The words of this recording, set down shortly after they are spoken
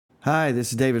Hi,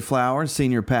 this is David Flowers,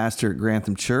 Senior Pastor at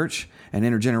Grantham Church, an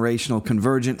intergenerational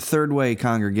convergent third way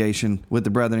congregation with the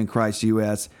Brethren in Christ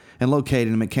U.S. and located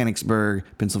in Mechanicsburg,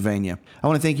 Pennsylvania. I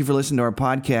want to thank you for listening to our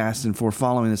podcast and for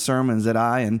following the sermons that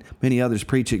I and many others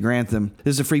preach at Grantham.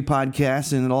 This is a free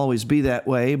podcast and it'll always be that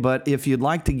way, but if you'd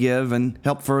like to give and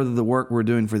help further the work we're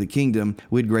doing for the kingdom,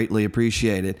 we'd greatly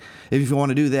appreciate it. If you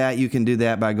want to do that, you can do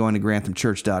that by going to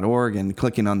granthamchurch.org and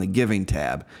clicking on the Giving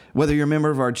tab. Whether you're a member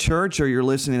of our church or you're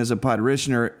listening as a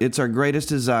parishioner, it's our greatest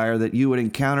desire that you would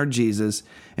encounter Jesus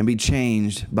and be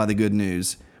changed by the good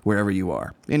news wherever you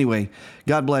are. Anyway,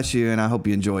 God bless you, and I hope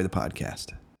you enjoy the podcast.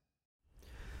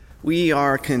 We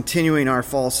are continuing our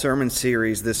fall sermon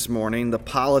series this morning, The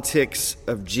Politics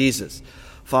of Jesus,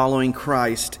 Following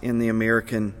Christ in the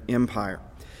American Empire.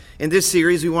 In this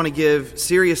series, we want to give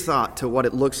serious thought to what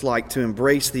it looks like to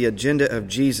embrace the agenda of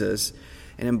Jesus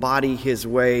and embody his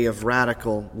way of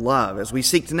radical love as we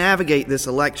seek to navigate this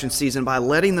election season by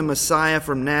letting the Messiah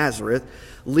from Nazareth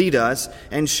lead us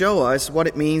and show us what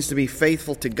it means to be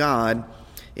faithful to God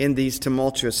in these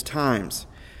tumultuous times.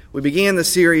 We began the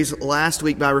series last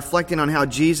week by reflecting on how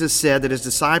Jesus said that his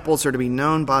disciples are to be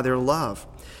known by their love.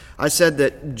 I said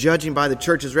that judging by the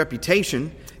church's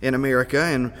reputation in America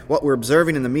and what we're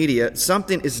observing in the media,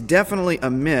 something is definitely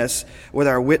amiss with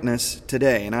our witness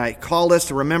today. And I called us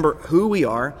to remember who we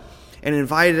are and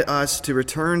invited us to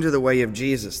return to the way of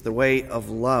Jesus, the way of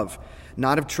love,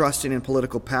 not of trusting in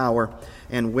political power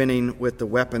and winning with the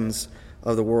weapons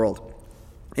of the world.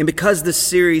 And because this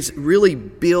series really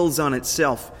builds on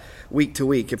itself week to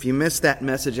week, if you missed that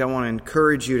message, I want to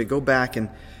encourage you to go back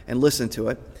and listen to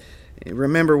it.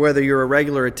 Remember, whether you're a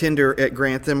regular attender at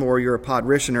Grantham or you're a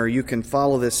parishioner, you can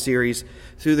follow this series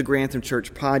through the Grantham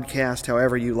Church podcast,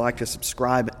 however you like to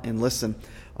subscribe and listen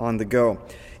on the go.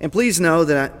 And please know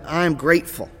that I am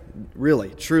grateful, really,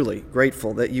 truly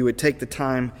grateful, that you would take the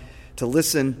time to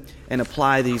listen and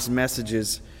apply these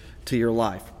messages to your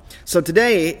life. So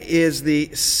today is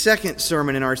the second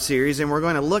sermon in our series, and we're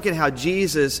going to look at how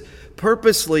Jesus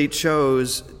purposely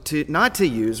chose not to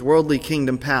use worldly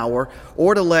kingdom power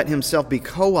or to let himself be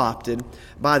co-opted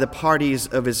by the parties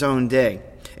of his own day.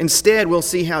 Instead, we'll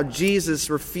see how Jesus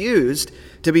refused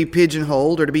to be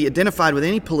pigeonholed or to be identified with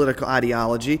any political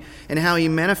ideology, and how he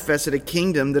manifested a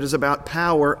kingdom that is about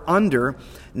power under,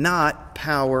 not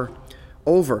power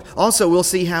over. Also, we'll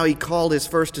see how he called his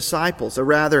first disciples, a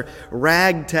rather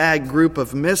ragtag group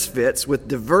of misfits with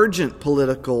divergent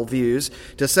political views,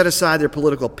 to set aside their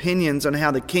political opinions on how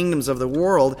the kingdoms of the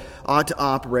world ought to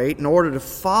operate in order to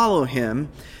follow him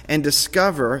and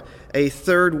discover a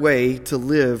third way to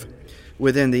live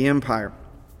within the empire.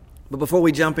 But before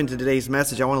we jump into today's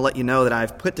message, I want to let you know that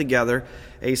I've put together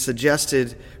a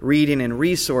suggested reading and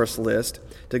resource list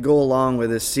to go along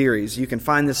with this series. You can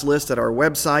find this list at our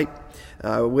website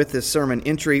with this sermon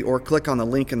entry, or click on the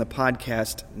link in the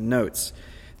podcast notes.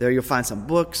 There you'll find some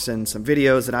books and some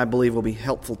videos that I believe will be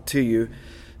helpful to you,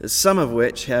 some of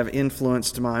which have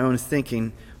influenced my own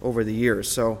thinking over the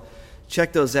years. So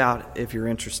check those out if you're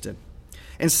interested.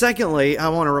 And secondly, I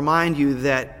want to remind you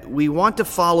that we want to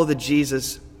follow the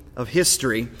Jesus of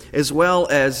history as well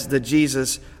as the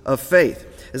Jesus of faith.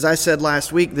 As I said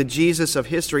last week, the Jesus of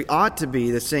history ought to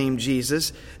be the same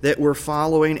Jesus that we're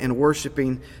following and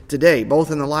worshiping today,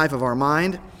 both in the life of our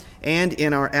mind and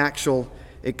in our actual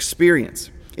experience.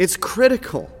 It's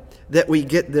critical that we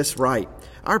get this right.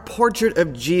 Our portrait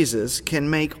of Jesus can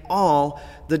make all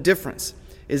the difference.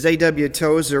 As A.W.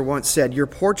 Tozer once said, your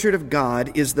portrait of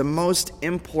God is the most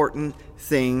important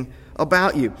thing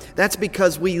about you. That's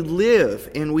because we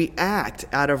live and we act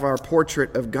out of our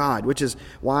portrait of God, which is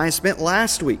why I spent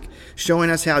last week showing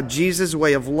us how Jesus'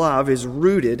 way of love is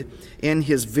rooted in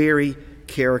his very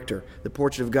character, the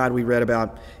portrait of God we read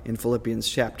about in Philippians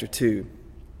chapter 2.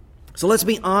 So let's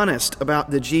be honest about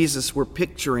the Jesus we're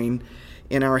picturing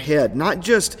in our head, not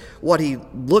just what he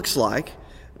looks like,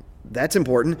 that's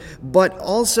important, but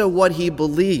also what he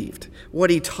believed, what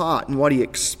he taught, and what he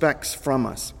expects from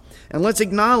us. And let's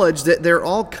acknowledge that there are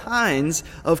all kinds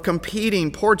of competing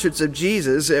portraits of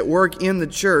Jesus at work in the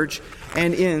church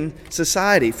and in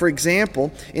society. For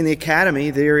example, in the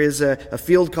academy, there is a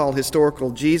field called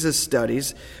Historical Jesus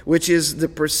Studies, which is the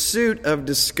pursuit of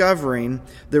discovering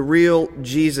the real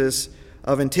Jesus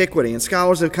of antiquity. And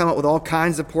scholars have come up with all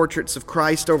kinds of portraits of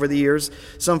Christ over the years.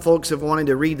 Some folks have wanted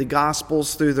to read the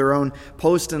Gospels through their own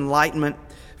post-Enlightenment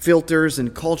filters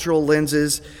and cultural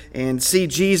lenses and see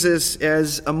Jesus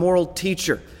as a moral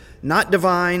teacher, not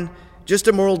divine, just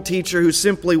a moral teacher who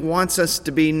simply wants us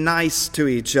to be nice to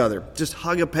each other. Just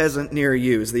hug a peasant near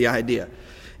you is the idea.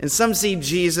 And some see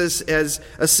Jesus as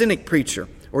a cynic preacher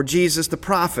or Jesus the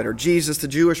prophet, or Jesus the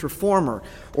Jewish reformer,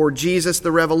 or Jesus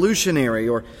the revolutionary,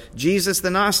 or Jesus the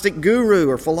Gnostic guru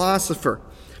or philosopher.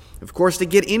 Of course, to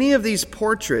get any of these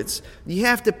portraits, you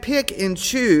have to pick and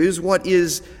choose what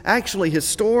is actually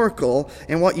historical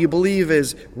and what you believe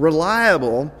is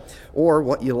reliable, or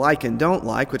what you like and don't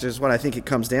like, which is what I think it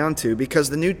comes down to, because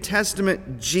the New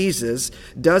Testament Jesus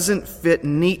doesn't fit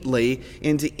neatly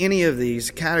into any of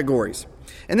these categories.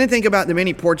 And then think about the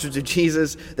many portraits of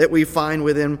Jesus that we find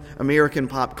within American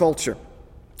pop culture.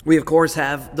 We, of course,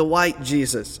 have the white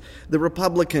Jesus, the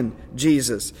Republican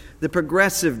Jesus, the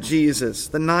progressive Jesus,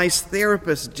 the nice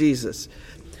therapist Jesus,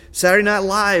 Saturday Night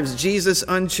Live's Jesus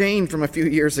Unchained from a few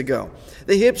years ago,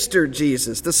 the hipster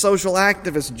Jesus, the social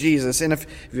activist Jesus, and if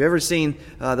you've ever seen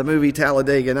the movie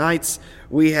Talladega Nights,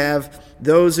 we have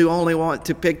those who only want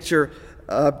to picture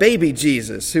baby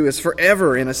Jesus, who is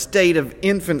forever in a state of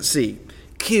infancy,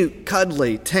 cute,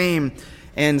 cuddly, tame,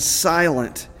 and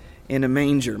silent in a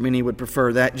manger. Many would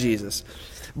prefer that Jesus.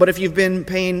 But if you've been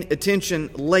paying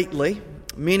attention lately,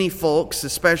 many folks,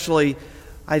 especially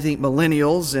I think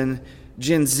millennials and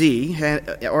Gen Z,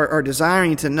 are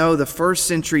desiring to know the first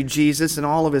century Jesus and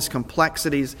all of his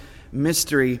complexities,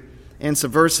 mystery, and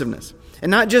subversiveness. And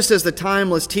not just as the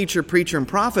timeless teacher, preacher, and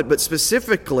prophet, but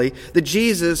specifically the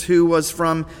Jesus who was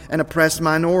from an oppressed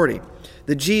minority.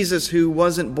 The Jesus who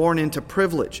wasn't born into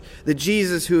privilege. The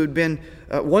Jesus who had been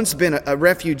once been a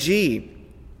refugee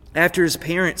after his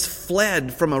parents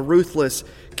fled from a ruthless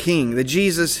king. The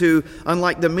Jesus who,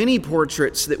 unlike the many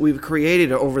portraits that we've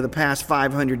created over the past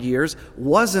 500 years,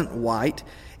 wasn't white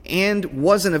and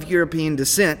wasn't of European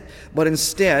descent, but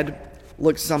instead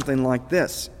looked something like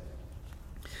this.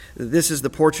 This is the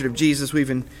portrait of Jesus we've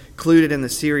included in the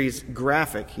series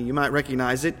graphic. You might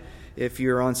recognize it if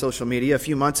you're on social media. A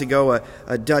few months ago,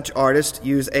 a Dutch artist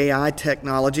used AI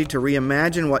technology to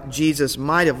reimagine what Jesus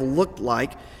might have looked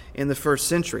like in the first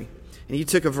century. And he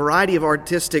took a variety of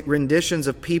artistic renditions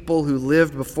of people who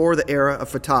lived before the era of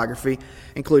photography,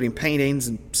 including paintings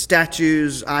and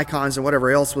statues, icons, and whatever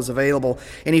else was available.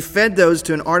 And he fed those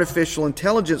to an artificial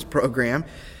intelligence program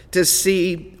to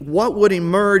see what would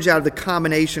emerge out of the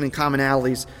combination and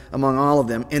commonalities among all of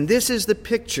them. And this is the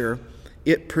picture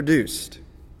it produced.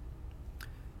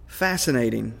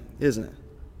 Fascinating, isn't it?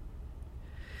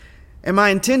 And my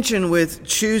intention with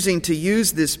choosing to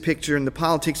use this picture in the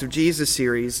Politics of Jesus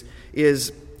series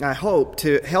is, I hope,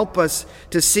 to help us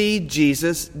to see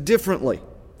Jesus differently.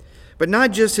 But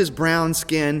not just his brown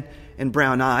skin and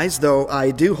brown eyes, though I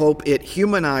do hope it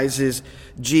humanizes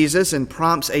Jesus and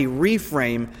prompts a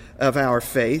reframe of our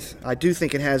faith. I do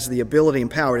think it has the ability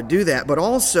and power to do that, but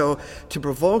also to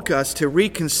provoke us to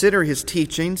reconsider his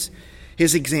teachings,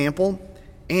 his example,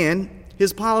 and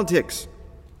his politics.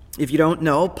 If you don't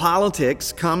know,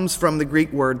 politics comes from the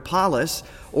Greek word polis,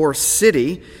 or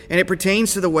city, and it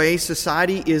pertains to the way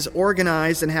society is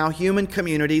organized and how human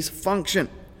communities function.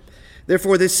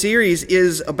 Therefore, this series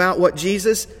is about what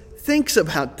Jesus thinks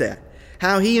about that,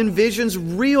 how he envisions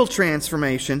real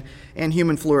transformation and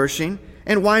human flourishing,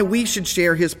 and why we should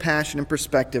share his passion and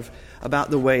perspective about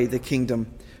the way the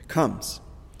kingdom comes.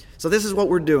 So this is what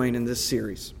we're doing in this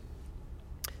series.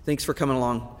 Thanks for coming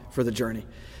along for the journey.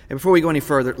 And before we go any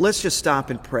further, let's just stop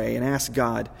and pray and ask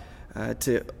God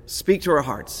to speak to our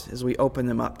hearts as we open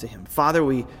them up to him. Father,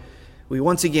 we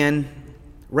once again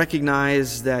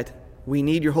recognize that we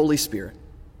need your Holy Spirit.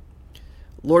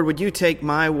 Lord, would you take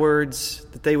my words,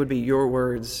 that they would be your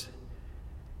words,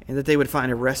 and that they would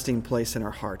find a resting place in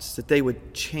our hearts, that they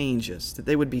would change us, that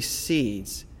they would be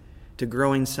seeds to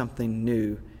growing something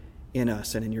new in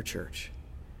us and in your church.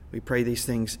 We pray these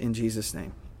things in Jesus'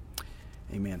 name.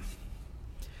 Amen.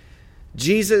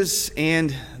 Jesus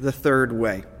and the Third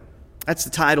Way. That's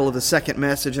the title of the second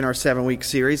message in our 7-week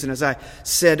series. And as I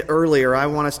said earlier, I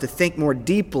want us to think more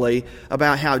deeply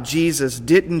about how Jesus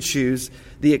didn't choose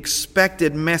the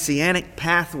expected messianic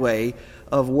pathway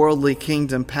of worldly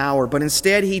kingdom power, but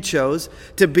instead he chose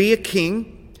to be a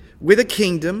king with a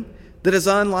kingdom that is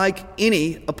unlike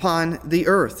any upon the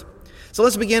earth. So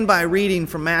let's begin by reading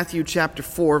from Matthew chapter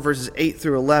 4, verses 8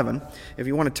 through 11. If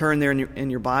you want to turn there in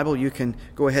your Bible, you can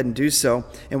go ahead and do so.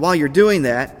 And while you're doing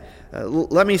that,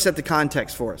 let me set the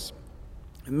context for us.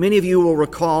 Many of you will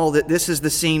recall that this is the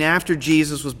scene after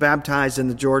Jesus was baptized in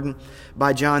the Jordan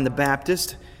by John the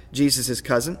Baptist, Jesus'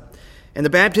 cousin. And the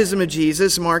baptism of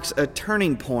Jesus marks a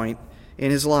turning point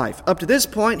in his life. Up to this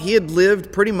point, he had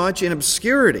lived pretty much in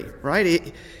obscurity,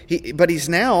 right? But he's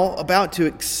now about to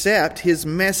accept his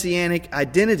messianic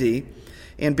identity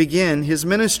and begin his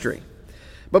ministry.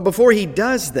 But before he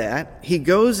does that, he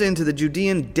goes into the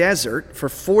Judean desert for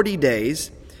 40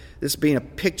 days. This being a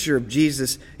picture of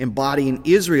Jesus embodying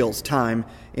Israel's time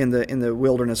in the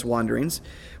wilderness wanderings,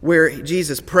 where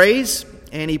Jesus prays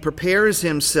and he prepares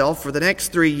himself for the next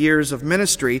 3 years of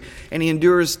ministry, and he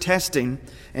endures testing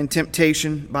and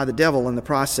temptation by the devil in the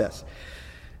process.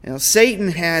 Now,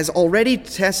 Satan has already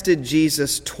tested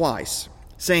Jesus twice,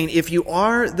 saying, if you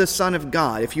are the Son of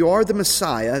God, if you are the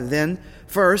Messiah, then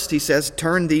first, he says,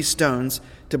 turn these stones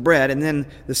to bread. And then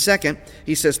the second,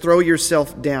 he says, throw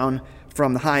yourself down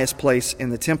from the highest place in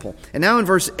the temple. And now in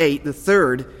verse 8, the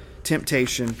third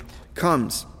temptation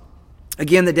comes.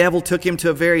 Again, the devil took him to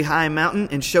a very high mountain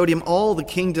and showed him all the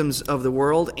kingdoms of the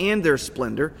world and their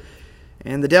splendor.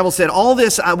 And the devil said, all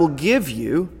this I will give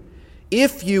you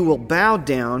if you will bow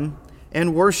down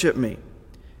and worship me.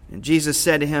 And Jesus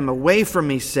said to him, away from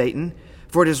me, Satan,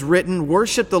 for it is written,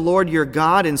 worship the Lord your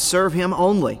God and serve him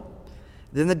only.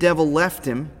 Then the devil left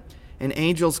him, and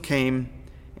angels came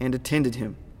and attended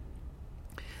him.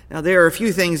 Now, there are a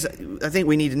few things I think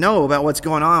we need to know about what's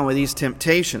going on with these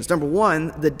temptations. Number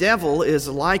one, the devil is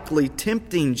likely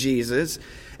tempting Jesus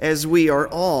as we are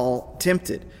all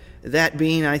tempted. That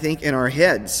being, I think, in our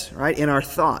heads, right? In our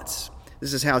thoughts.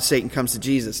 This is how Satan comes to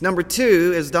Jesus. Number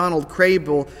two, as Donald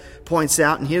Crable points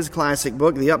out in his classic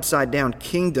book, The Upside Down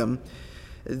Kingdom,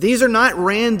 these are not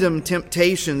random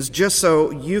temptations just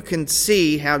so you can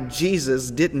see how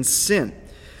Jesus didn't sin.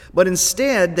 But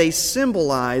instead, they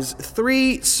symbolize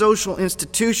 3 social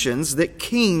institutions that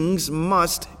kings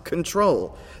must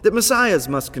control, that messiahs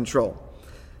must control.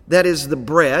 That is the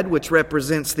bread, which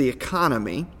represents the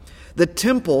economy, the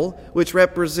temple, which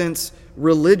represents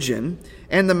religion,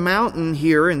 and the mountain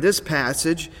here in this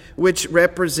passage, which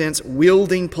represents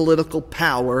wielding political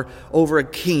power over a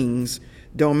king's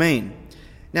domain.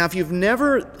 Now, if you've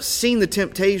never seen the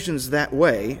temptations that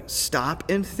way, stop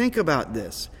and think about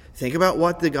this. Think about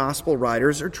what the gospel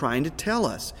writers are trying to tell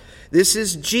us. This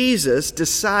is Jesus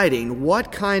deciding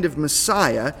what kind of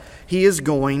Messiah he is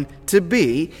going to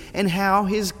be and how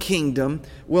his kingdom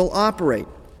will operate.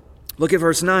 Look at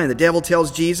verse 9. The devil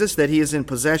tells Jesus that he is in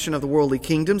possession of the worldly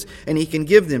kingdoms and he can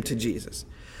give them to Jesus.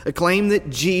 A claim that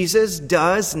Jesus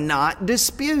does not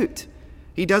dispute.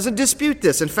 He doesn't dispute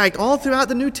this. In fact, all throughout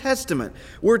the New Testament,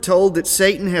 we're told that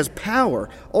Satan has power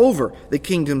over the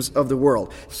kingdoms of the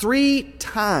world. 3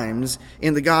 times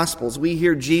in the Gospels, we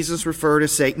hear Jesus refer to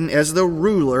Satan as the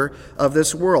ruler of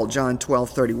this world. John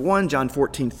 12:31, John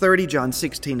 14:30, John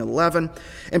 16:11.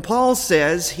 And Paul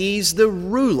says he's the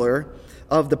ruler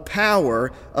of the power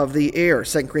of the air.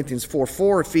 2 Corinthians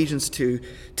 4:4, Ephesians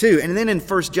 2:2. And then in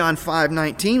 1 John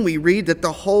 5:19, we read that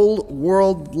the whole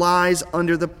world lies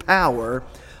under the power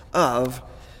of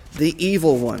the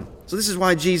evil one. So this is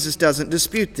why Jesus doesn't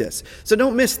dispute this. So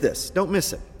don't miss this. Don't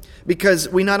miss it. Because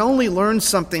we not only learn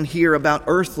something here about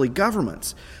earthly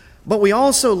governments, but we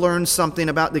also learn something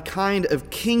about the kind of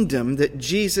kingdom that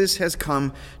Jesus has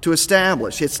come to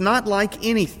establish. It's not like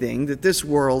anything that this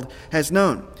world has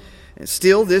known.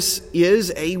 Still, this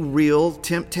is a real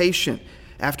temptation.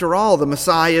 After all, the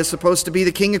Messiah is supposed to be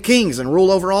the King of Kings and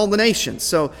rule over all the nations.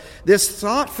 So this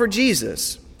thought for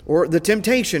Jesus, or the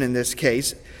temptation in this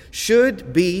case,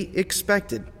 should be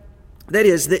expected. That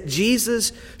is, that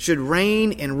Jesus should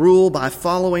reign and rule by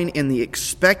following in the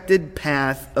expected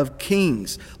path of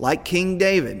kings, like King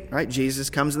David, right?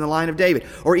 Jesus comes in the line of David.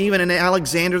 Or even an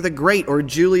Alexander the Great or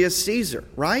Julius Caesar,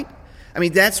 right? I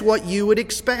mean, that's what you would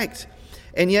expect.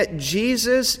 And yet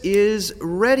Jesus is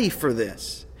ready for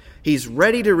this. He's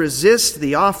ready to resist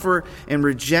the offer and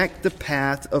reject the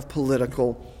path of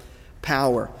political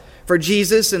power. For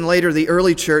Jesus and later the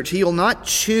early church, he will not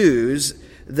choose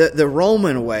the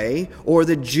Roman way or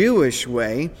the Jewish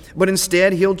way, but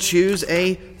instead he'll choose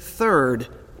a third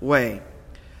way.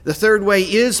 The third way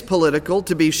is political,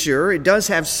 to be sure. It does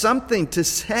have something to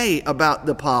say about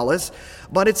the polis,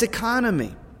 but its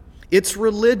economy, its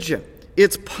religion,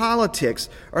 its politics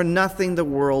are nothing the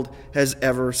world has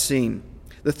ever seen.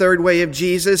 The third way of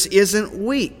Jesus isn't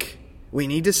weak. We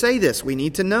need to say this. We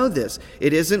need to know this.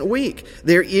 It isn't weak.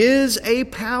 There is a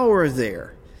power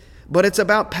there, but it's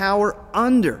about power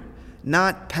under,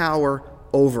 not power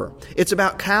over. It's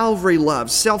about Calvary love,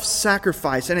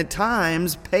 self-sacrifice, and at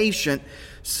times patient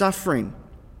suffering,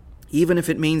 even if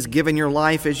it means giving your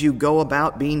life as you go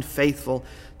about being faithful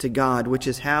to God, which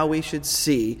is how we should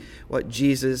see what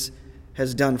Jesus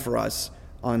has done for us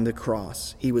on the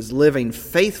cross. He was living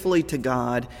faithfully to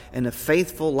God and a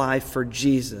faithful life for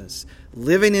Jesus,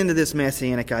 living into this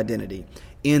messianic identity,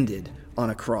 ended on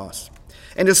a cross.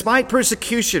 And despite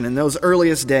persecution in those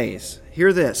earliest days,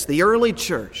 hear this, the early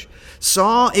church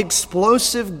saw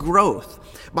explosive growth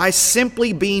by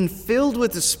simply being filled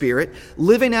with the Spirit,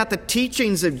 living out the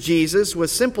teachings of Jesus with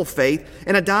simple faith,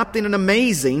 and adopting an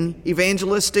amazing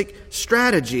evangelistic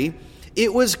strategy.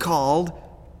 It was called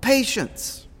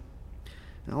patience.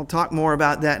 And I'll talk more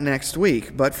about that next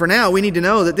week. But for now, we need to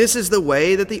know that this is the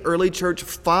way that the early church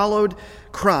followed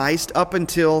Christ up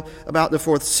until about the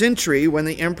 4th century, when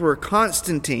the Emperor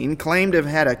Constantine claimed to have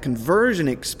had a conversion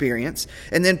experience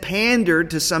and then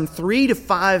pandered to some 3 to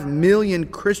 5 million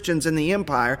Christians in the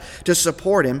empire to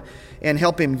support him and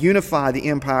help him unify the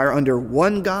empire under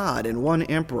one God and one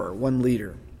emperor, one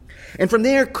leader. And from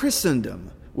there,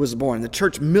 Christendom was born. The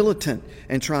church, militant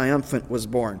and triumphant, was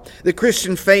born. The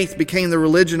Christian faith became the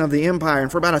religion of the empire, and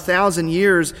for about 1,000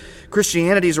 years,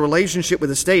 Christianity's relationship with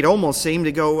the state almost seemed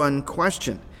to go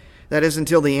unquestioned. That is,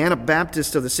 until the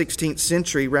Anabaptists of the 16th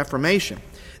century Reformation.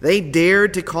 They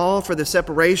dared to call for the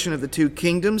separation of the two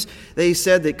kingdoms. They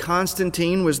said that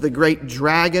Constantine was the great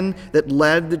dragon that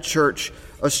led the church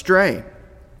astray.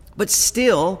 But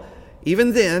still,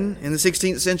 even then, in the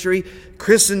 16th century,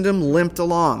 Christendom limped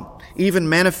along, even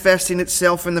manifesting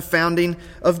itself in the founding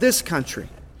of this country.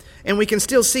 And we can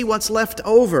still see what's left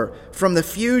over from the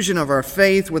fusion of our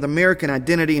faith with American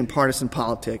identity and partisan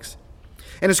politics.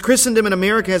 And as Christendom in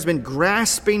America has been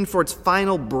grasping for its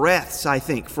final breaths, I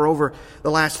think, for over the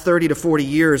last 30 to 40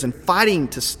 years and fighting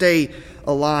to stay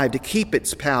alive, to keep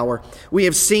its power, we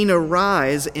have seen a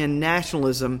rise in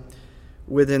nationalism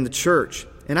within the church.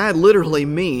 And I literally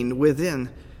mean within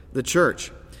the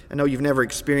church. I know you've never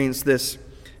experienced this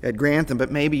at Grantham,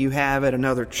 but maybe you have at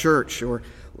another church, or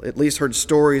at least heard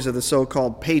stories of the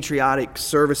so-called patriotic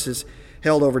services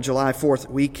held over July 4th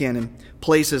weekend in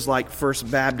places like First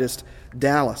Baptist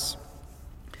Dallas.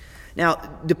 Now,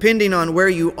 depending on where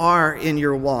you are in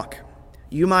your walk,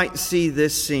 you might see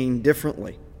this scene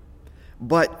differently.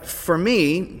 But for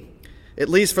me, at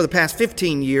least for the past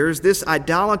 15 years, this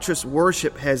idolatrous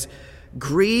worship has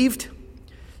grieved,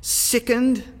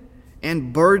 sickened,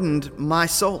 and burdened my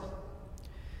soul.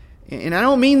 And I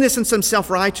don't mean this in some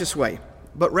self-righteous way,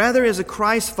 but rather as a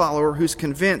Christ follower who's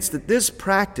convinced that this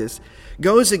practice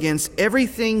goes against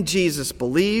everything Jesus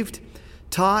believed,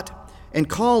 taught, and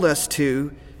called us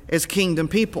to as kingdom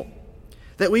people.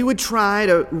 That we would try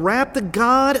to wrap the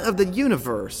God of the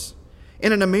universe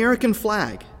in an American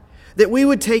flag. That we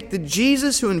would take the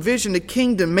Jesus who envisioned a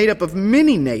kingdom made up of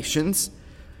many nations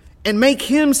and make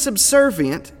him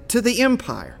subservient to the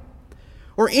empire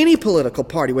or any political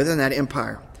party within that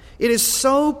empire. It is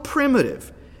so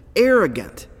primitive,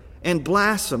 arrogant, and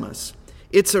blasphemous.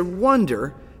 It's a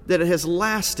wonder that it has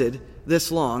lasted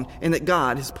this long and that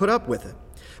God has put up with it.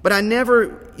 But I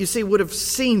never, would have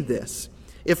seen this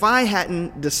if I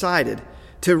hadn't decided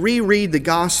to reread the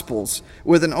Gospels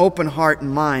with an open heart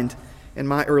and mind in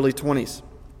my early 20s.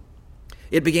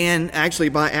 It began actually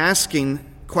by asking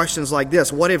questions like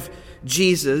this. What if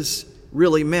Jesus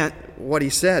really meant what he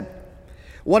said?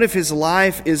 What if his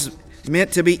life is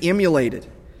meant to be emulated?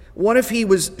 What if he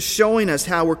was showing us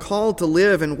how we're called to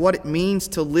live and what it means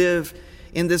to live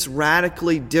in this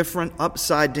radically different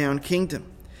upside-down kingdom?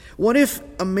 What if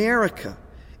America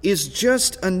is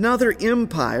just another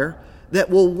empire that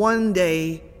will one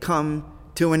day come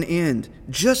to an end,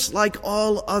 just like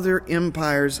all other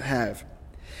empires have?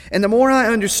 And the more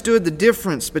I understood the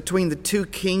difference between the two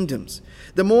kingdoms,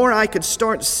 the more I could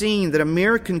start seeing that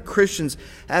American Christians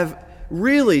have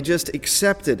really just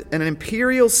accepted an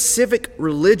imperial civic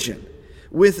religion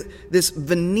with this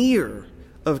veneer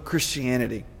of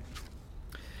Christianity.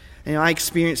 And I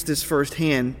experienced this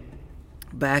firsthand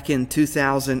back in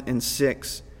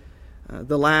 2006.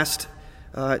 The last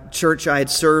church I had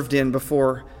served in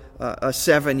before a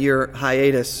 7-year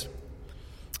hiatus.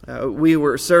 We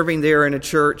were serving there in a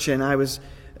church, and I was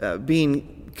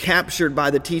being captured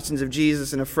by the teachings of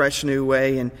Jesus in a fresh new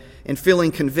way, and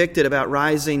feeling convicted about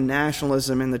rising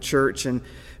nationalism in the church, and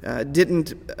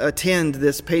didn't attend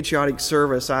this patriotic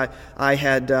service. I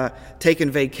had taken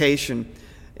vacation,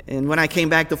 and when I came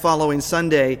back the following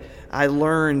Sunday, I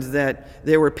learned that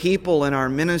there were people in our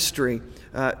ministry,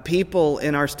 people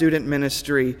in our student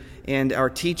ministry and our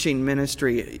teaching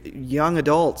ministry, young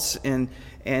adults and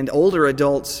older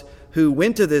adults who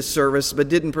went to this service but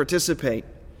didn't participate.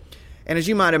 And as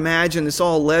you might imagine, this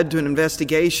all led to an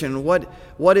investigation.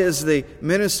 What is the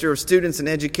Minister of Students and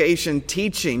Education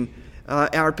teaching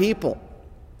our people?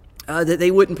 That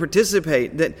they wouldn't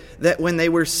participate, that when they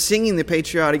were singing the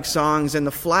patriotic songs and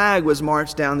the flag was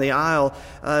marched down the aisle,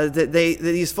 that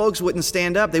these folks wouldn't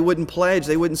stand up, they wouldn't pledge,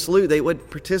 they wouldn't salute, they wouldn't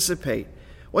participate.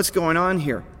 What's going on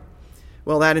here?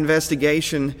 Well, that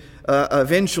investigation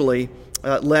eventually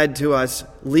led to us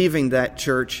leaving that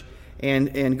church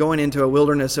and going into a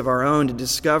wilderness of our own to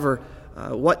discover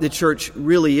what the church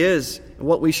really is,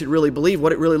 what we should really believe,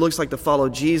 what it really looks like to follow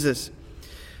Jesus.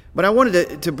 But I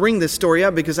wanted to bring this story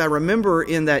up because I remember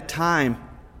in that time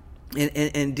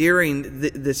and during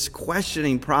this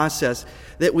questioning process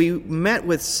that we met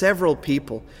with several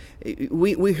people.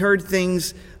 We heard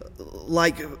things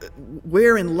like,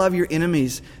 where in love your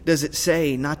enemies does it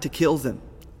say not to kill them?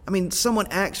 I mean, someone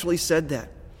actually said that.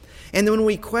 And then when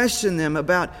we questioned them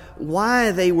about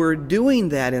why they were doing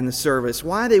that in the service,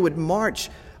 why they would march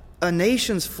a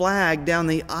nation's flag down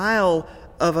the aisle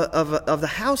of the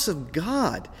house of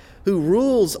God who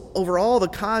rules over all the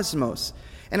cosmos.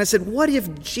 And I said, what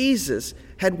if Jesus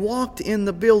had walked in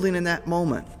the building in that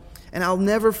moment? And I'll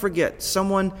never forget,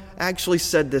 someone actually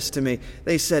said this to me.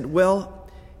 They said, well,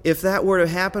 if that were to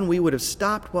happen, we would have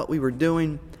stopped what we were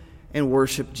doing and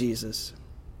worshiped Jesus.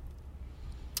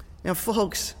 Now,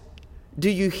 folks, do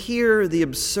you hear the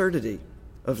absurdity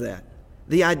of that?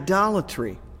 The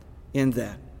idolatry in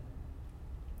that?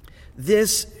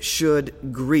 This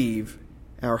should grieve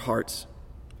our hearts.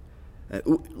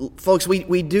 Folks,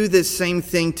 we do this same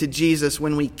thing to Jesus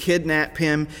when we kidnap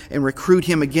him and recruit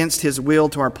him against his will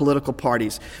to our political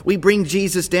parties. We bring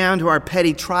Jesus down to our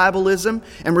petty tribalism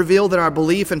and reveal that our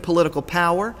belief in political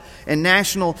power and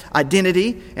national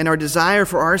identity and our desire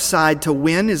for our side to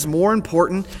win is more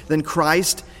important than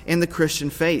Christ and the Christian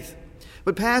faith.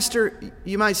 But Pastor,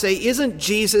 you might say, isn't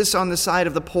Jesus on the side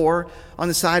of the poor, on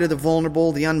the side of the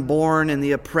vulnerable, the unborn, and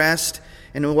the oppressed,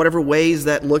 and in whatever ways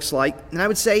that looks like? And I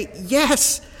would say,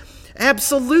 yes,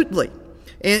 absolutely.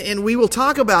 And we will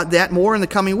talk about that more in the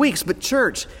coming weeks. But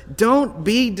church, don't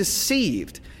be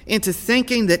deceived into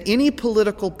thinking that any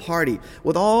political party,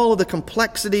 with all of the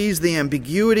complexities, the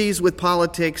ambiguities with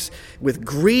politics, with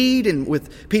greed and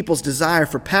with people's desire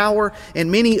for power,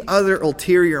 and many other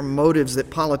ulterior motives that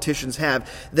politicians have,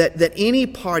 that any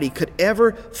party could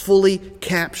ever fully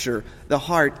capture the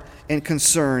heart and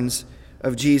concerns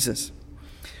of Jesus.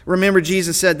 Remember,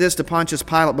 Jesus said this to Pontius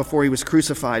Pilate before he was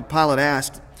crucified. Pilate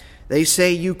asked, "They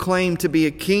say you claim to be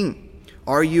a king.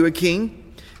 Are you a king?"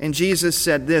 And Jesus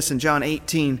said this in John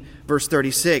 18, verse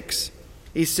 36.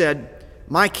 He said,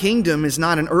 "My kingdom is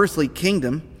not an earthly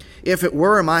kingdom. If it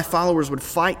were, my followers would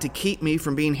fight to keep me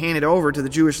from being handed over to the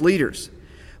Jewish leaders.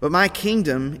 But my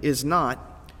kingdom is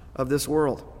not of this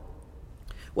world."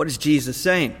 What is Jesus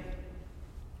saying?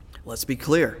 Let's be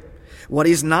clear. What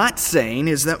he's not saying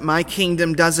is that my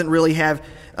kingdom doesn't really have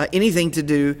anything to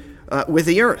do with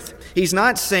the earth. He's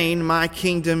not saying my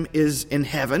kingdom is in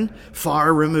heaven,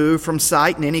 far removed from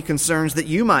sight and any concerns that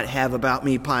you might have about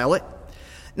me, Pilate.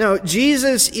 No,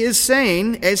 Jesus is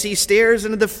saying, as he stares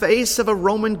into the face of a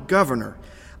Roman governor,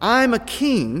 I'm a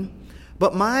king,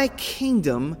 but my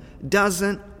kingdom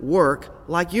doesn't work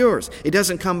like yours. It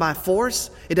doesn't come by force.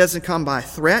 It doesn't come by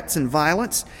threats and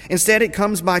violence. Instead, it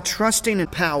comes by trusting in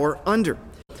power under,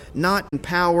 not in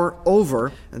power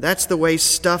over. And that's the way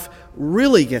stuff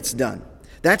really gets done.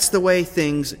 That's the way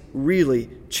things really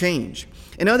change.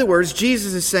 In other words,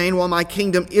 Jesus is saying, well, my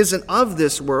kingdom isn't of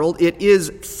this world, it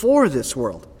is for this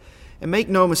world. And make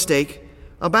no mistake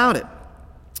about it.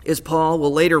 As Paul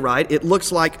will later write, it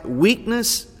looks like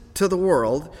weakness to the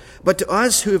world, but to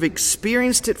us who have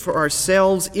experienced it for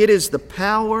ourselves, it is the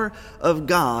power of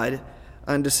God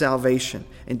unto salvation.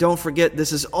 And don't forget,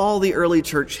 this is all the early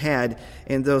church had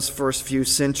in those first few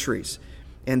centuries.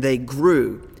 And they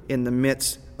grew in the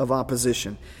midst of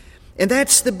opposition. And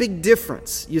that's the big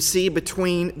difference, you see,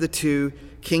 between the two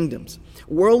kingdoms.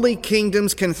 Worldly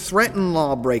kingdoms can threaten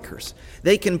lawbreakers.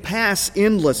 They can pass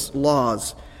endless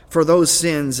laws for those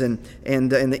sins and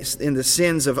the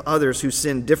sins of others who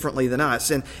sin differently than us.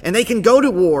 And they can go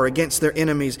to war against their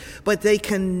enemies, but they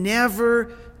can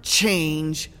never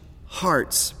change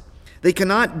hearts. They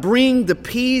cannot bring the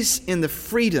peace and the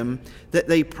freedom that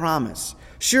they promise.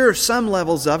 Sure, some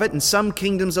levels of it and some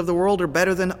kingdoms of the world are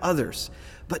better than others,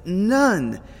 but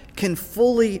none can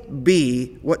fully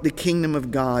be what the kingdom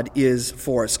of God is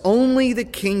for us. Only the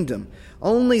kingdom,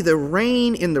 only the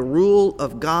reign in the rule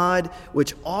of God,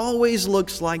 which always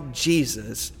looks like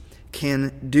Jesus,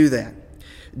 can do that.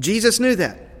 Jesus knew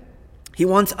that. He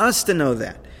wants us to know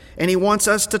that. And he wants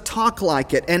us to talk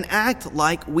like it and act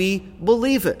like we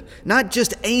believe it. Not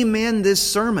just amen this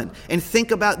sermon and think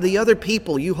about the other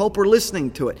people you hope are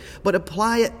listening to it, but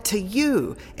apply it to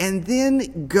you and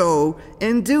then go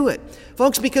and do it.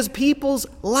 Folks, because people's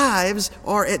lives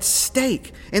are at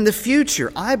stake. And the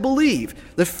future, I believe,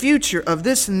 the future of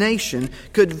this nation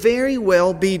could very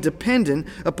well be dependent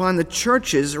upon the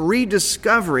church's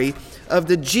rediscovery of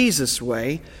the Jesus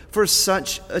way for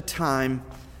such a time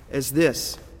as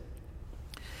this.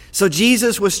 So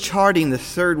Jesus was charting the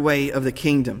third way of the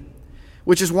kingdom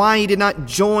which is why he did not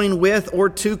join with or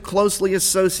too closely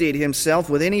associate himself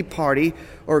with any party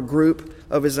or group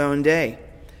of his own day.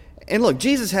 And look,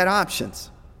 Jesus had options.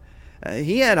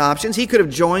 He had options. He could have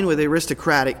joined with the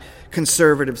aristocratic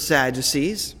conservative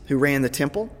Sadducees who ran the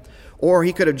temple, or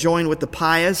he could have joined with the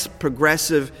pious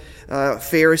progressive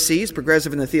Pharisees,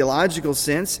 progressive in the theological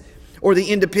sense, or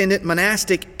the independent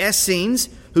monastic Essenes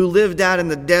who lived out in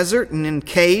the desert and in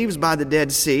caves by the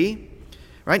Dead Sea,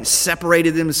 right?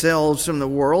 Separated themselves from the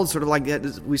world, sort of like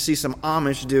we see some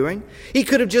Amish doing. He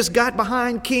could have just got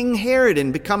behind King Herod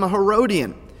and become a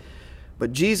Herodian.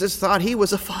 But Jesus thought he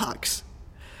was a fox.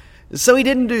 So he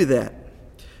didn't do that.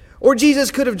 Or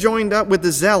Jesus could have joined up with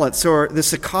the Zealots or the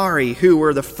Sicarii, who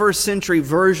were the first century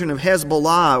version of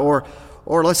Hezbollah,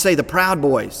 or let's say the Proud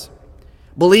Boys,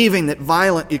 believing that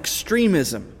violent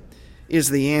extremism is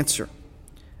the answer.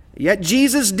 Yet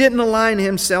Jesus didn't align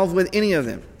himself with any of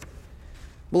them.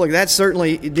 But look, that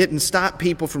certainly didn't stop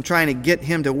people from trying to get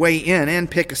him to weigh in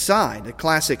and pick a side. A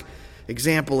classic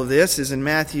example of this is in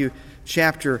Matthew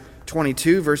chapter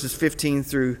 22, verses 15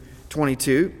 through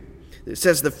 22. It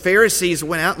says, the Pharisees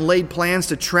went out and laid plans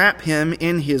to trap him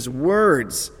in his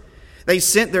words. They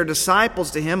sent their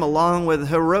disciples to him along with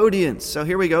Herodians. So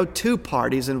here we go, two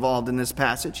parties involved in this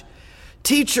passage.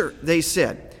 Teacher, they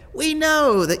said, we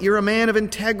know that you're a man of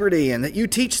integrity and that you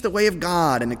teach the way of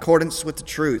God in accordance with the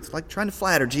truth. Like trying to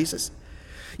flatter Jesus.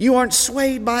 You aren't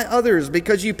swayed by others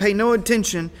because you pay no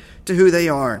attention to who they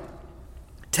are.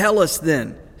 Tell us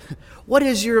then, what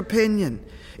is your opinion?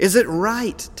 Is it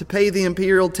right to pay the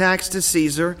imperial tax to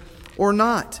Caesar or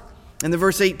not? And the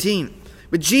verse 18,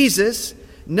 but Jesus,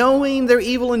 knowing their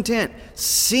evil intent,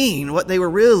 seeing what they were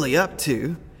really up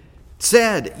to,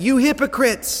 said, you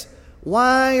hypocrites,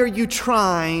 why are you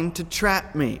trying to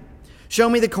trap me? Show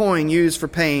me the coin used for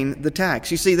paying the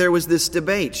tax. You see, there was this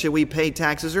debate. Should we pay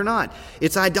taxes or not?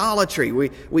 It's idolatry.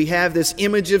 We have this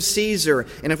image of Caesar,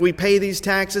 and if we pay these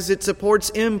taxes, it supports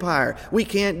empire. We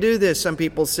can't do this, some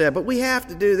people said, but we have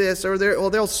to do this, or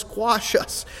they'll squash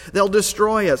us. They'll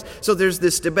destroy us. So there's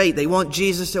this debate. They want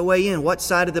Jesus to weigh in. What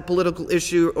side of the political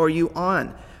issue are you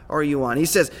on? He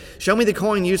says, show me the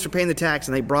coin used for paying the tax.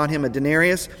 And they brought him a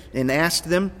denarius and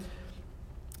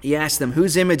he asked them,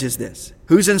 whose image is this?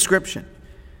 Whose inscription?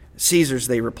 Caesar's,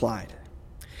 they replied.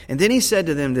 And then he said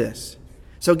to them this,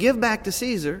 so give back to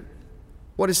Caesar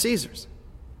what is Caesar's,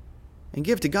 and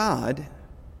give to God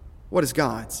what is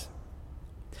God's.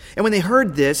 And when they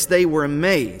heard this, they were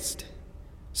amazed.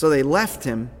 So they left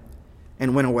him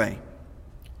and went away.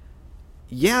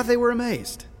 Yeah, they were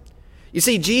amazed. You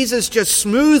see, Jesus just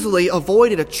smoothly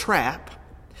avoided a trap,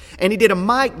 and he did a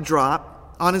mic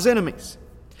drop on his enemies.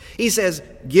 He says,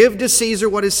 give to Caesar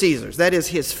what is Caesar's. That is,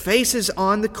 his face is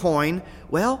on the coin.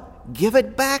 Well, give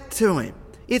it back to him.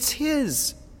 It's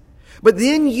his. But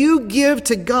then you give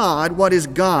to God what is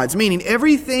God's, meaning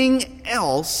everything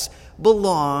else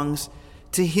belongs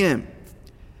to him.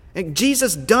 And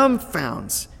Jesus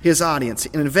dumbfounds his audience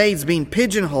and evades being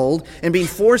pigeonholed and being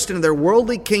forced into their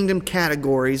worldly kingdom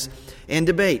categories and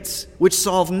debates, which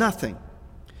solve nothing.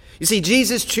 You see,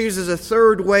 Jesus chooses a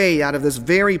third way out of this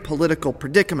very political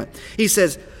predicament. He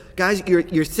says, guys,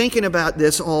 you're thinking about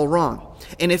this all wrong.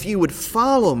 And if you would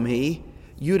follow me,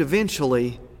 you'd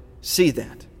eventually see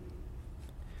that.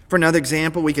 For another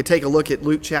example, we could take a look at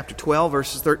Luke chapter 12,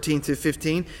 verses 13 through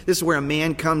 15. This is where a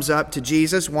man comes up to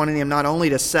Jesus, wanting him not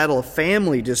only to settle a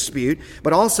family dispute,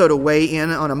 but also to weigh in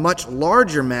on a much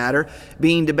larger matter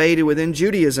being debated within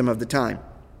Judaism of the time.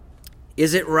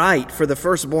 Is it right for the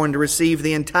firstborn to receive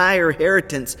the entire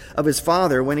inheritance of his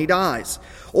father when he dies?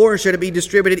 Or should it be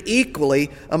distributed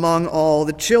equally among all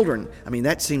the children? I mean,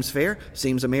 that seems fair,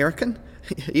 seems American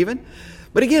even.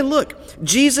 But again, look,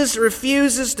 Jesus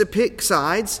refuses to pick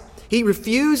sides. He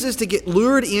refuses to get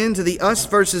lured into the us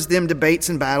versus them debates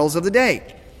and battles of the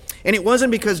day. And it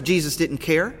wasn't because Jesus didn't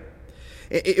care.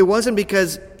 It wasn't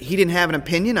because he didn't have an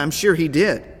opinion. I'm sure he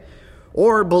did.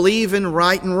 Or believe in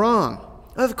right and wrong.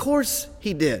 Of course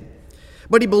he did.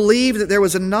 But he believed that there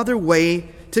was another way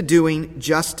to doing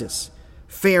justice,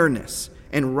 fairness,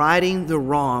 and righting the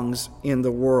wrongs in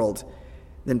the world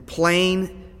than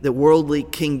playing the worldly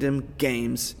kingdom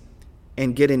games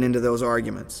and getting into those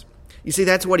arguments. You see,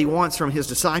 that's what he wants from his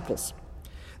disciples.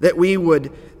 That we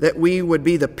would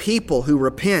be the people who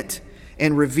repent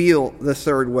and reveal the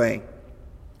third way.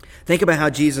 Think about how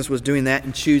Jesus was doing that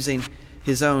in choosing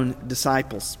his own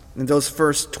disciples. In those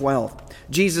first 12,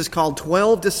 Jesus called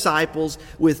 12 disciples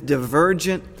with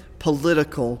divergent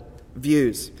political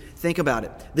views. Think about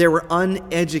it. There were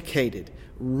uneducated,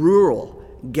 rural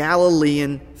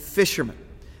Galilean fishermen.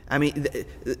 I mean,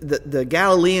 the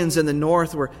Galileans in the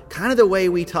north were kind of the way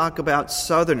we talk about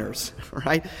Southerners,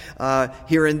 right?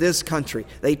 Here in this country.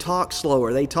 They talk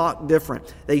slower. They talk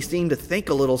different. They seem to think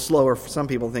a little slower. Some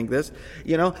people think this,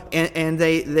 and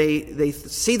they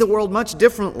see the world much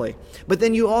differently. But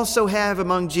then you also have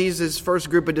among Jesus' first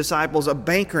group of disciples a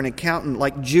banker, an accountant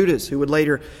like Judas, who would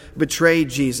later betray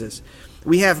Jesus.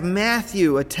 We have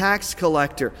Matthew, a tax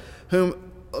collector, whom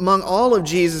among all of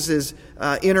Jesus'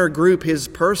 inner group, his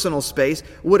personal space,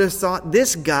 would have thought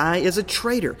this guy is a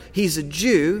traitor. He's a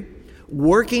Jew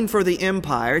working for the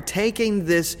empire, taking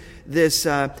this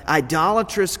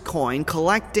idolatrous coin,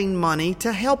 collecting money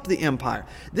to help the empire.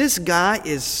 This guy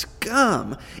is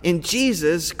scum, and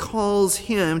Jesus calls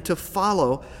him to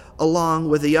follow along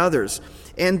with the others.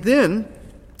 And then,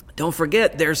 don't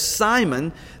forget, there's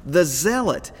Simon the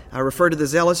Zealot. I referred to the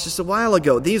Zealots just a while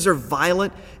ago. These are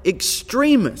violent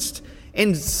extremists.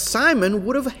 And Simon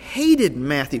would have hated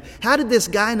Matthew. How did this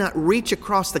guy not reach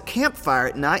across the campfire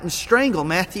at night and strangle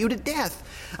Matthew to death?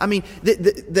 I mean,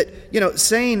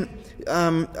 saying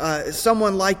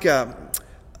someone like Rush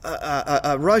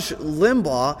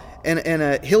Limbaugh and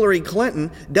a Hillary Clinton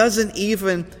doesn't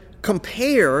even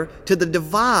compare to the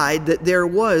divide that there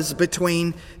was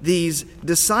between these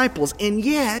disciples. And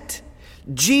yet,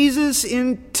 Jesus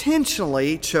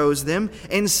intentionally chose them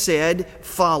and said,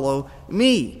 "Follow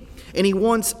me." And he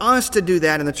wants us to do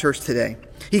that in the church today.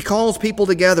 He calls people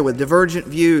together with divergent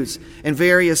views and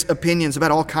various opinions about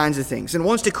all kinds of things, and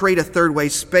wants to create a third way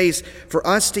space for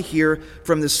us to hear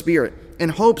from the Spirit, in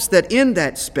hopes that in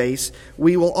that space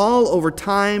we will all over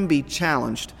time be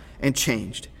challenged and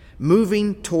changed,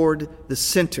 moving toward the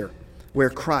center where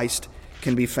Christ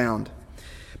can be found.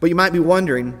 But you might be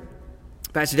wondering,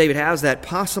 Pastor David, how is that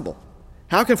possible?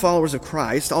 How can followers of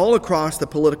Christ all across the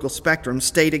political spectrum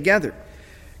stay together,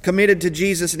 committed to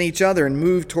Jesus and each other, and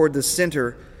move toward the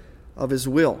center of His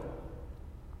will?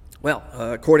 Well,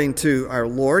 according to our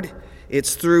Lord,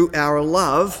 it's through our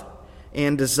love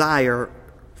and desire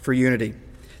for unity.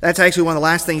 That's actually one of the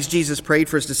last things Jesus prayed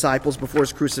for His disciples before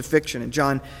His crucifixion. In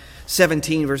John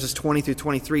 17, verses 20 through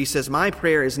 23, says, "My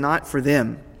prayer is not for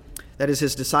them," that is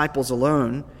His disciples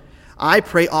alone. "I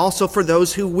pray also for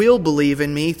those who will believe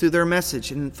in me through their message."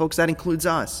 And folks, that includes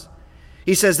us.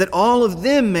 He says that all of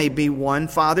them may be one,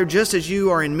 Father, just as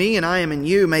you are in me and I am in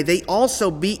you. May they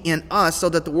also be in us, so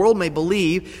that the world may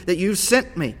believe that you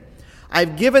sent me.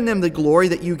 I've given them the glory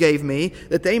that you gave me,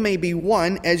 that they may be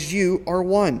one as you are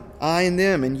one, I and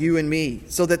them and you and me,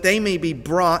 so that they may be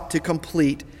brought to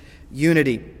complete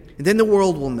unity. And then the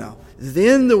world will know.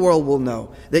 Then the world will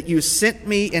know that you sent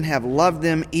me and have loved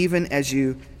them even as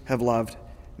you have loved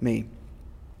me.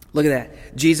 Look at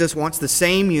that. Jesus wants the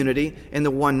same unity and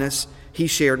the oneness He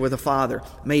shared with the Father,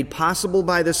 made possible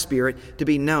by the Spirit to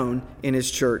be known in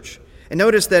His church. And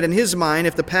notice that in His mind,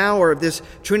 if the power of this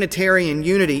Trinitarian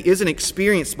unity isn't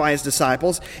experienced by His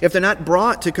disciples, if they're not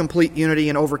brought to complete unity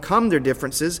and overcome their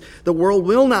differences, the world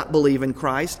will not believe in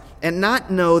Christ and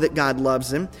not know that God loves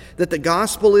them, that the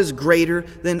gospel is greater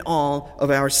than all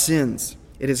of our sins.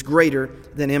 It is greater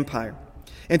than empire.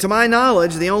 And to my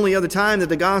knowledge, the only other time that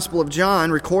the Gospel of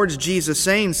John records Jesus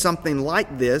saying something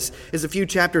like this is a few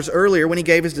chapters earlier, when He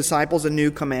gave His disciples a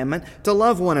new commandment to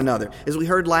love one another. As we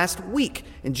heard last week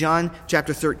in John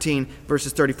chapter 13,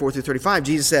 verses 34 through 35,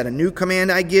 Jesus said, "A new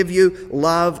command I give you,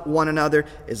 love one another.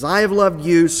 As I have loved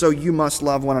you, so you must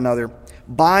love one another.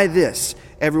 By this,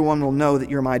 everyone will know that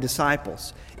you're my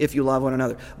disciples, if you love one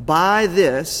another." By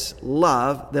this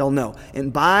love, they'll know.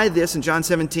 And by this, in John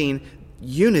 17,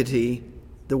 unity,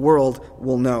 the world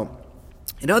will know.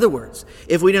 In other words,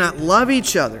 if we do not love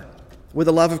each other with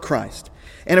the love of Christ,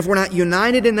 and if we're not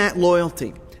united in that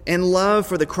loyalty and love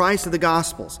for the Christ of the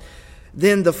Gospels,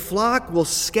 then the flock will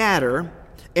scatter,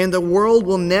 and the world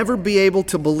will never be able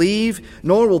to believe,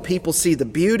 nor will people see the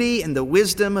beauty and the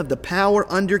wisdom of the power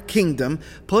under kingdom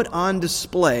put on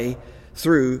display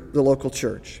through the local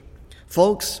church.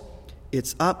 Folks,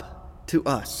 it's up to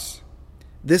us.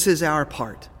 This is our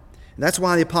part. That's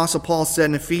why the Apostle Paul said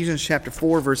in Ephesians chapter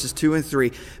 4, verses 2 and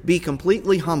 3, "Be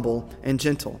completely humble and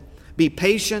gentle. Be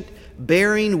patient,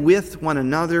 bearing with one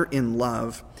another in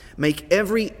love. Make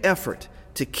every effort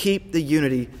to keep the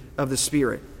unity of the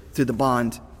Spirit through the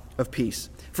bond of peace."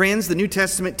 Friends, the New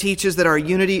Testament teaches that our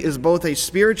unity is both a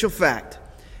spiritual fact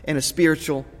and a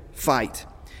spiritual fight.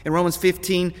 In Romans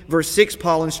 15, verse 6,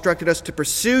 Paul instructed us to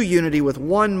pursue unity with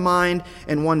one mind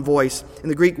and one voice. And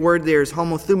the Greek word there is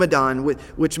homothumadon,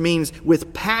 which means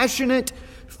with passionate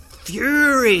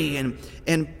fury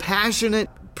and passionate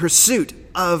pursuit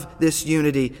of this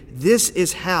unity. This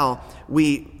is how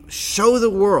we show the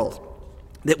world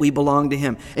that we belong to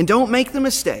Him. And don't make the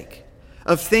mistake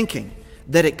of thinking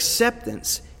that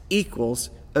acceptance equals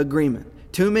agreement.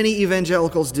 Too many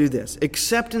evangelicals do this.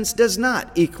 Acceptance does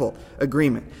not equal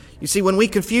agreement. You see, when we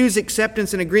confuse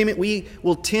acceptance and agreement, we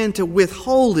will tend to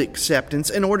withhold acceptance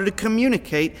in order to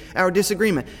communicate our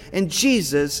disagreement. And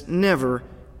Jesus never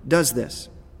does this.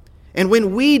 And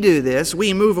when we do this,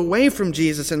 we move away from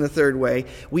Jesus in the third way.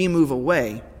 We move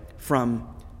away from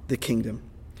the kingdom.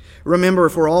 Remember,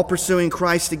 if we're all pursuing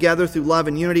Christ together through love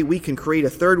and unity, we can create a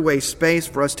third way space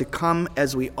for us to come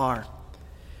as we are.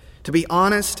 To be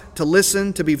honest, to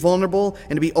listen, to be vulnerable,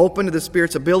 and to be open to the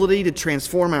Spirit's ability to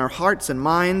transform our hearts and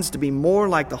minds to be more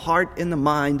like the heart and the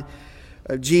mind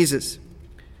of Jesus.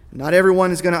 Not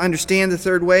everyone is going to understand the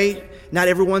third way. Not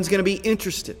everyone's going to be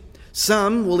interested.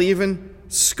 Some will even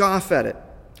scoff at it.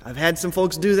 I've had some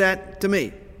folks do that to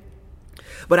me.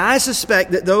 But I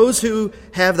suspect that those who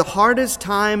have the hardest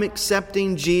time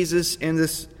accepting Jesus in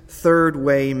this third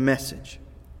way message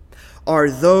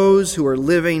are those who are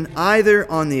living either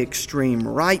on the extreme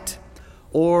right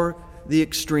or the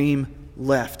extreme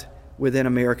left within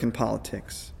American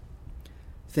politics.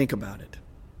 Think about it.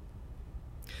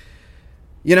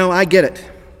 You know, I get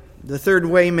it. The third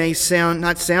way may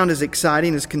not sound as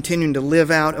exciting as continuing to live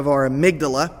out of our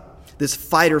amygdala, this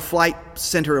fight or flight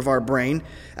center of our brain,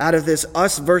 out of this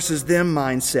us versus them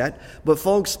mindset. But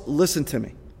folks, listen to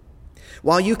me.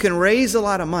 While you can raise a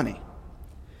lot of money,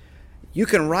 you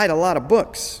can write a lot of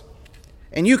books,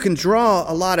 and you can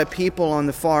draw a lot of people on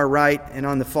the far right and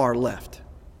on the far left.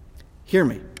 Hear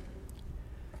me.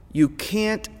 You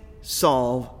can't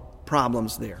solve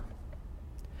problems there.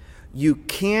 You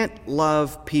can't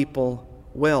love people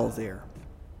well there.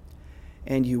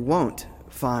 And you won't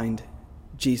find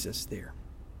Jesus there.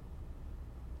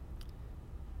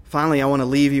 Finally, I want to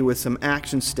leave you with some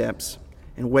action steps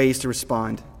and ways to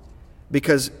respond.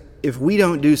 Because if we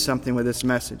don't do something with this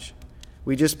message,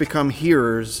 we just become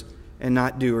hearers and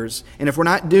not doers. And if we're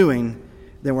not doing,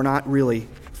 then we're not really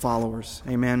followers.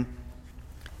 Amen?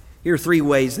 Here are 3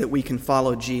 ways that we can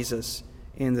follow Jesus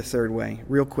in the third way.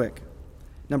 Real quick.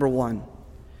 Number 1,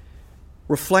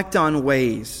 reflect on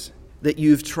ways that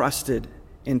you've trusted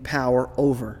in power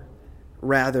over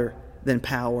rather than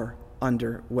power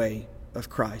under way of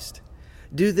Christ.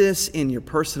 Do this in your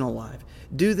personal life.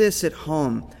 Do this at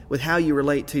home with how you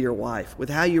relate to your wife, with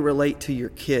how you relate to your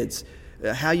kids,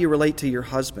 how you relate to your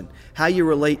husband, how you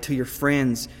relate to your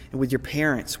friends and with your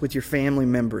parents, with your family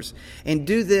members. And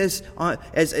do this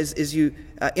as you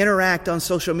interact on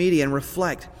social media and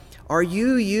reflect. Are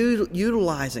you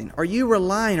utilizing, are you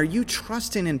relying, are you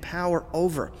trusting in power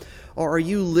over? Or are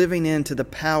you living into the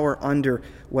power under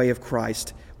way of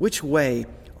Christ? Which way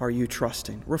are you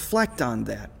trusting? Reflect on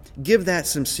that. Give that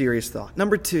some serious thought.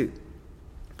 Number 2,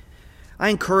 I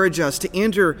encourage us to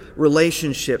enter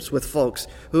relationships with folks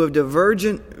who have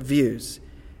divergent views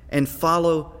and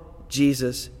follow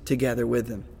Jesus together with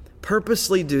them.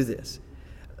 Purposely do this.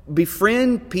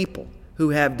 Befriend people who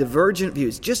have divergent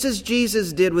views, just as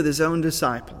Jesus did with his own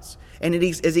disciples, and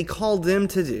as he called them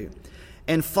to do,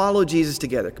 and follow Jesus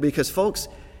together. Because, folks,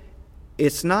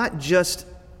 it's not just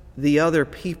the other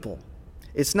people.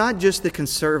 It's not just the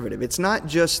conservative. It's not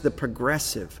just the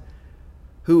progressive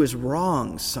who is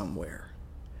wrong somewhere.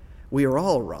 We are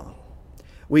all wrong.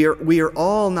 We are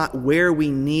all not where we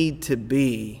need to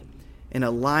be in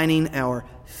aligning our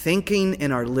thinking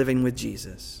and our living with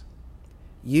Jesus.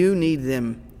 You need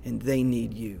them and they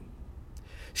need you.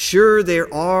 Sure,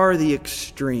 there are the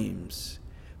extremes,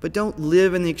 but don't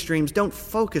live in the extremes. Don't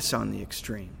focus on the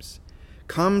extremes.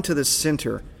 Come to the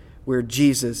center where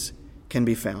Jesus can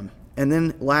be found. And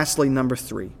then lastly, number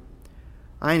 3,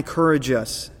 I encourage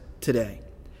us today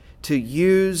to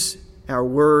use our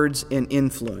words and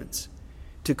influence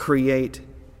to create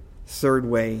third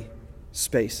way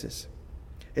spaces.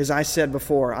 As I said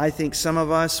before, I think some of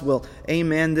us will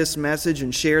amen this message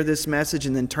and share this message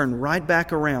and then turn right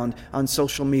back around on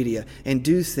social media and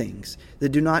do things that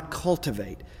do not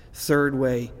cultivate third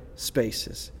way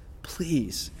spaces.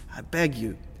 Please, I beg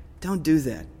you, don't do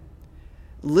that.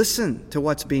 Listen to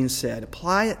what's being said.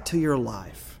 Apply it to your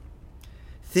life.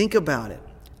 Think about it.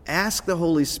 Ask the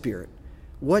Holy Spirit,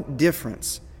 what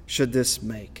difference should this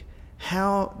make?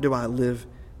 How do I live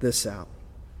this out?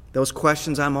 Those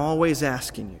questions I'm always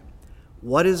asking you.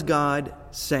 What is God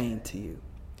saying to you?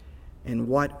 And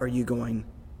what are you going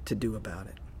to do about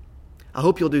it? I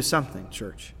hope you'll do something,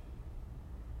 church.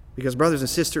 Because, brothers and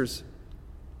sisters,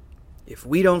 if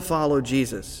we don't follow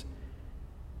Jesus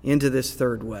into this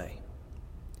third way,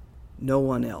 no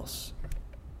one else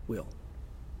will.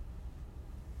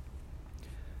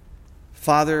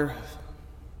 Father,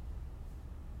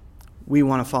 we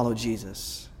want to follow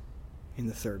Jesus in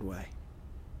the third way.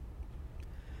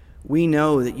 We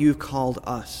know that you've called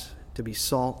us to be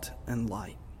salt and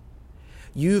light.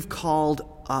 You've called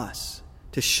us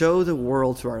to show the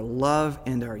world through our love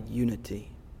and our unity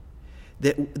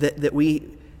that we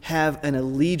have an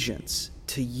allegiance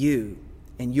to you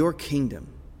and your kingdom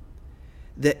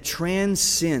that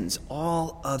transcends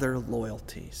all other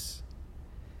loyalties,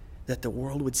 that the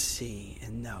world would see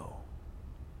and know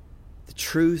the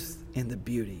truth and the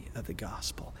beauty of the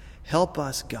gospel. Help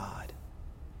us, God,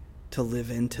 to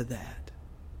live into that.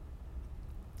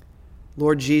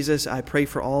 Lord Jesus, I pray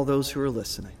for all those who are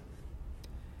listening.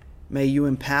 May you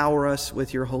empower us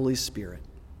with your Holy Spirit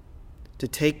to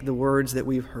take the words that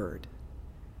we've heard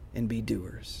and be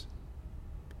doers.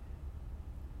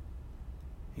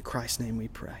 In Christ's name we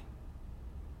pray.